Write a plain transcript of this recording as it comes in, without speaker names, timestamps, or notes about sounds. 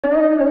Hey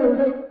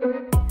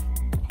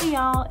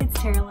y'all, it's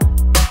Terla.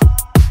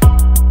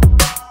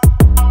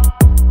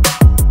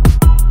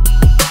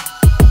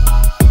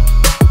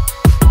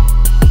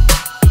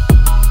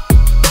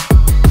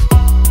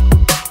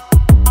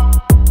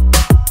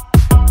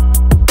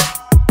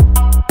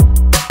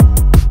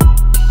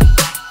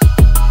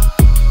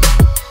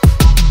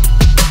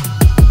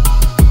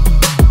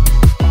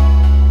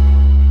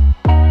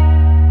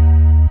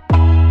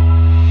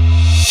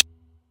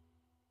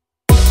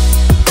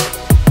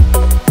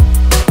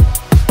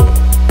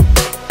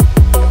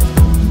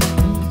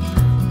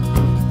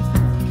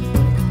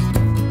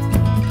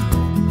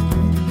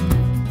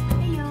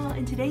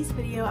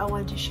 I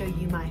wanted to show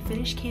you my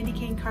finished candy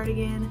cane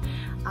cardigan.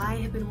 I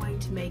have been wanting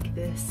to make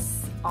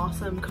this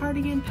awesome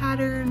cardigan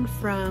pattern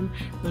from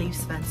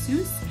Liefs Van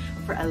Suus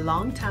for a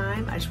long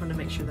time. I just want to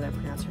make sure that I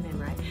pronounce her name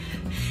right.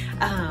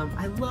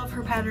 I love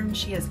her pattern.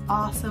 She has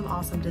awesome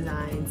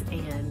designs,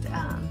 and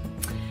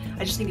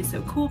I just think it's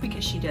so cool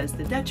because she does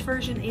the Dutch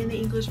version and the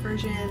English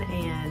version,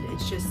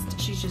 and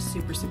she's just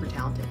super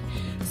talented.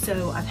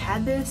 So I've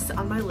had this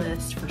on my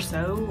list for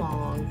so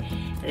long,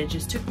 and it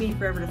just took me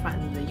forever to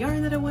find the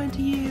yarn that I wanted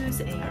to use,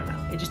 and I don't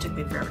know, it just took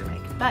me forever to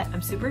make. But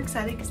I'm super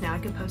excited because now I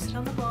can post it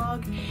on the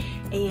blog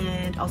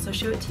and also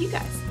show it to you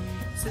guys.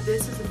 So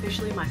this is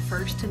officially my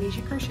first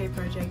TUNISIAN crochet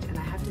project, and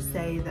I have to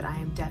say that I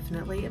am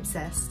definitely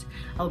obsessed.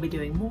 I'll be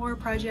doing more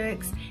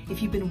projects.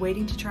 If you've been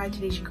waiting to try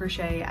TUNISIAN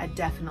crochet, I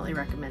definitely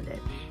recommend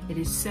it. It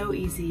is so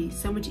easy,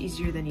 so much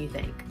easier than you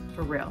think,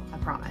 for real, I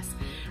promise.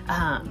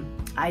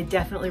 I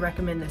definitely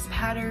recommend this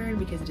pattern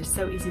because it is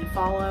so easy to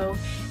follow,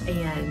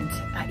 and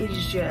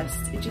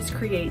it just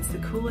creates the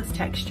coolest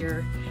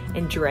texture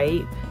and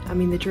drape. I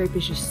mean, the drape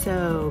is just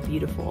so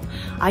beautiful.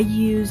 I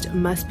used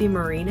Must Be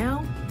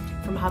Merino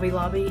from Hobby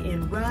Lobby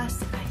in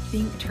rust, I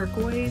think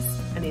turquoise.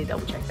 I need to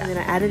double check that. And then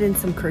I added in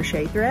some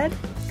crochet thread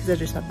because I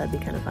just thought that'd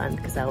be kind of fun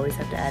because I always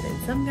have to add in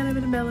some kind of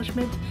an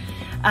embellishment.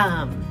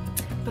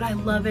 But I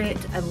love it.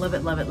 I love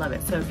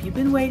it. So if you've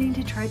been waiting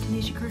to try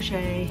TUNISIAN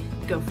crochet,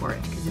 go for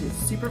it because it is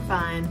super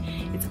fun.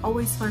 It's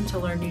always fun to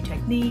learn new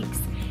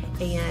techniques,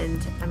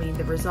 and I mean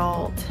the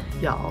result,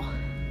 y'all,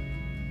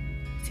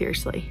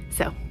 seriously.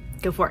 So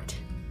go for it.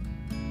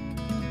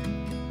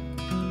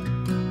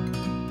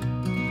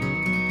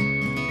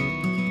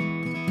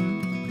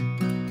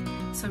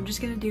 So I'm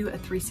just gonna do a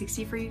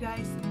 360 for you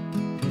guys.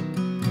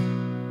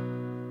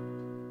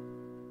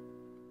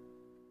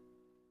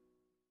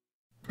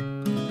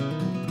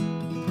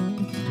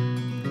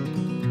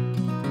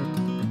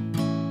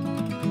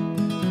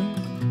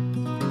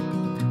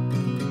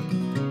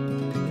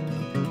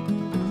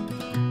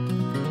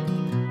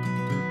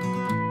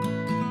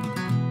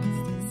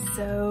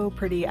 So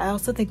pretty. I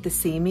also think the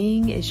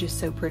seaming is just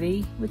so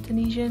pretty with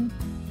TUNISIAN.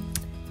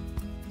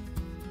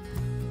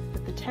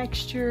 But the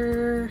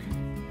texture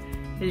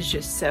is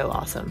just so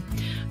awesome.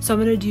 So I'm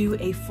gonna do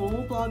a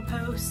full blog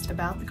post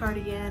about the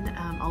cardigan.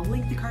 I'll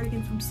link the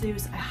cardigan from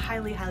Suus. I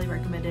highly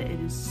recommend it. It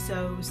is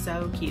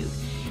so cute.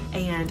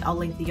 And I'll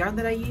link the yarn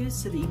that I use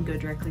so that you can go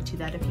directly to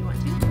that if you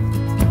want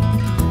to.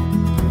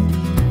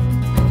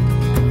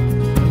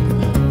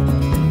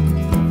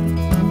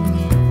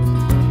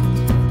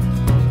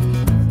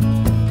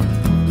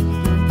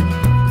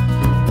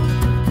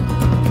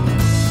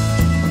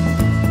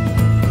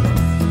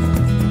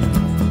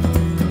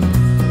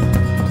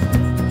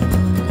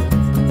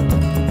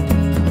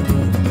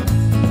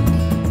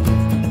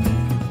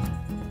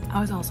 I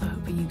was also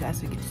hoping you guys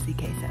would get to see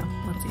Queso.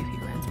 Let's see if he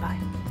runs by.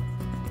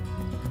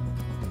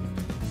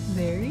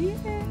 There he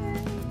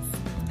is.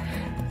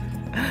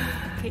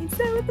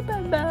 Queso with the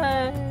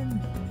bun.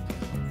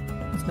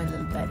 He's my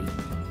little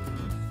buddy.